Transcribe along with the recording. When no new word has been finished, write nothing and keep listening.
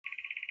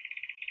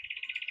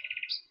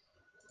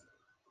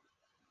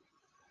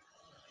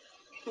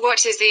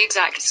What is the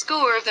exact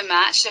score of the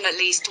match and at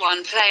least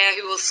one player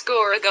who will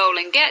score a goal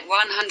and get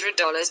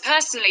 $100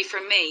 personally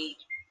from me?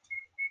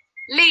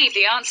 Leave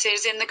the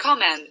answers in the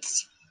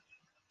comments.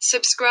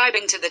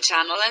 Subscribing to the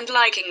channel and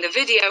liking the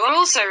video are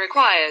also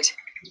required.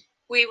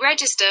 We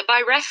register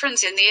by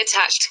reference in the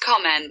attached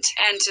comment.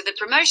 Enter the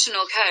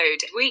promotional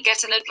code. We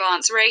get an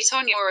advance rate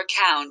on your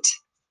account.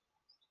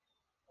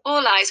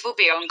 All eyes will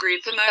be on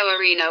Grupo Mo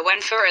Arena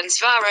when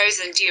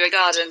Ferencvaros and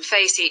Djurgarden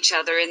face each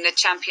other in the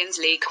Champions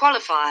League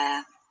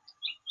qualifier.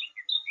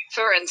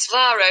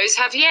 Ferencvaros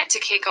have yet to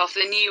kick off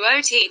the new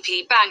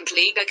OTP Bank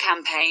Liga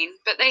campaign,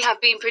 but they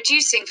have been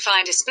producing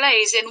fine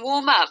displays in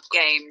warm-up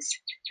games.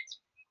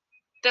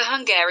 The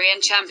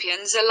Hungarian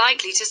champions are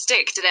likely to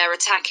stick to their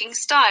attacking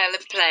style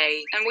of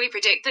play, and we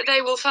predict that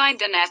they will find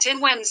the net in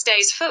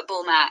Wednesday's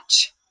football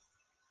match.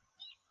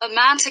 A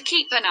man to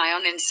keep an eye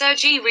on in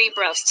Sergi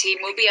Rebrov's team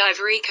will be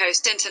Ivory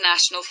Coast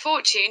international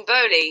Fortune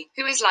Bowley,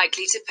 who is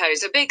likely to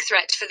pose a big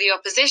threat for the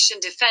opposition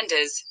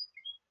defenders.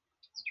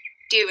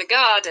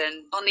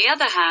 Djurgarden, on the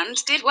other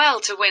hand, did well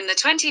to win the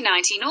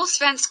 2019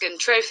 Allsvenskan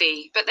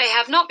trophy, but they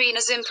have not been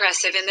as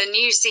impressive in the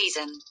new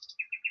season.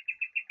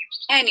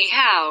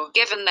 Anyhow,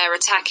 given their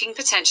attacking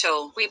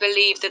potential, we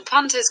believe that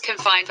punters can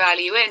find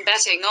value in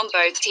betting on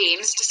both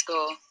teams to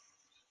score.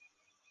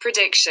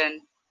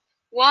 Prediction: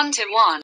 1-1.